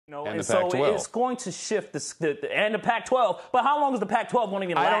And the Pac-12. So it's going to shift and the Pac-12. But how long is the Pac-12 going to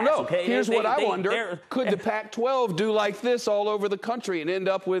even last? I don't know. Okay? Here's what I wonder. Could the Pac-12 do like this all over the country and end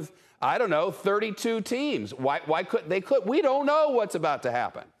up with, I don't know, 32 teams? Why couldn't they? We don't know what's about to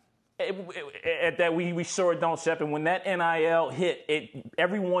happen. That we sure don't, Shep. And when that NIL hit,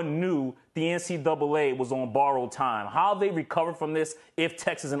 everyone knew the NCAA was on borrowed time. How they recover from this, if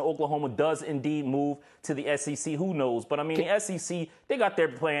Texas and Oklahoma does indeed move to the SEC, who knows? But, I mean, the SEC, they got their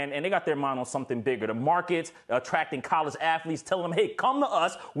plan, and they got their mind on something bigger. The markets, attracting college athletes, telling them, hey, come to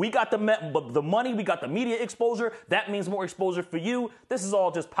us. We got the money. We got the media exposure. That means more exposure for you. This is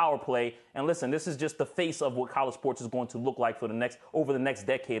all just power play. And, listen, this is just the face of what college sports is going to look like for over the next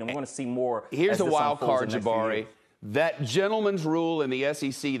decade. And we're going to see more. Here's a wild card, Jabari. That gentleman's rule in the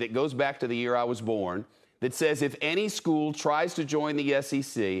SEC that goes back to the year I was born that says if any school tries to join the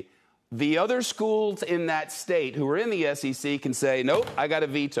SEC, the other schools in that state who are in the SEC can say, nope, I got a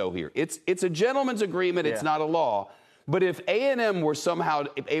veto here. It's a gentleman's agreement. Yeah. It's not a law. But if A&M were somehow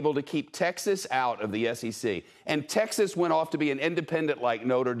able to keep Texas out of the SEC and Texas went off to be an independent like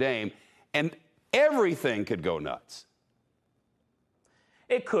Notre Dame, and everything could go nuts.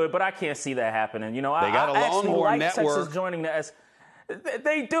 It could, but I can't see that happening. You know, they got a Longhorn network. Texas joining the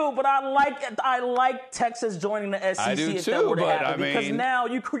They do, but I like Texas joining the SEC. I do if too, that were to happen, I mean, because now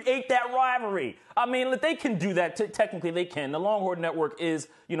you create that rivalry. I mean, they can do that. Technically, they can. The Longhorn Network is,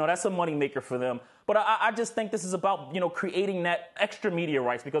 that's a moneymaker for them. But I just think this is about, creating that extra media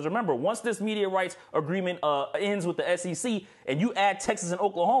rights. Because remember, once this media rights agreement ends with the SEC and you add Texas and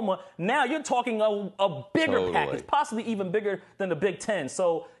Oklahoma, now you're talking a bigger package, possibly even bigger than the Big Ten.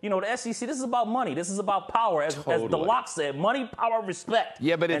 So, the SEC, this is about money. This is about power. As the lock said, money, power, respect.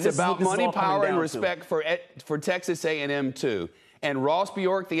 Yeah, but it's about money, power, and respect for Texas A&M, too. And Ross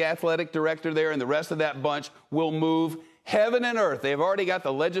Bjork, the athletic director there, and the rest of that bunch will move heaven and earth. They've already got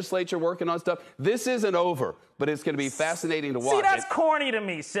the legislature working on stuff. This isn't over, but it's going to be fascinating to watch. See, that's corny to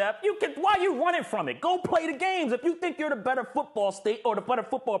me, Shep. Why are you running from it? Go play the games. If you think you're the better football state or the better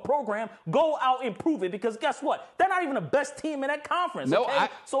football program, go out and prove it. Because guess what? They're not even the best team in that conference. No, okay?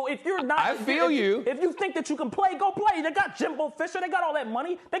 So if you're not, I feel you. If you think that you can play, go play. They got Jimbo Fisher. They got all that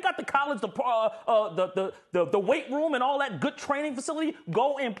money. They got the college, the weight room, and all that good training facility.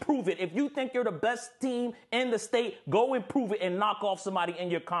 Go and prove it. If you think you're the best team in the state, go and prove it and knock off somebody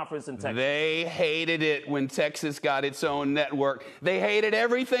in your conference in Texas. They hated it when Texas got its own network. They hated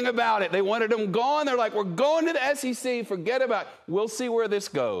everything about it. They wanted them gone. They're like, we're going to the SEC. Forget about it. We'll see where this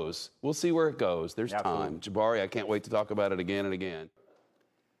goes. We'll see where it goes. There's time. Jabari, I can't wait to talk about it again and again.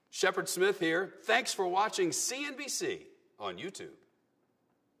 Shepard Smith here. Thanks for watching CNBC on YouTube.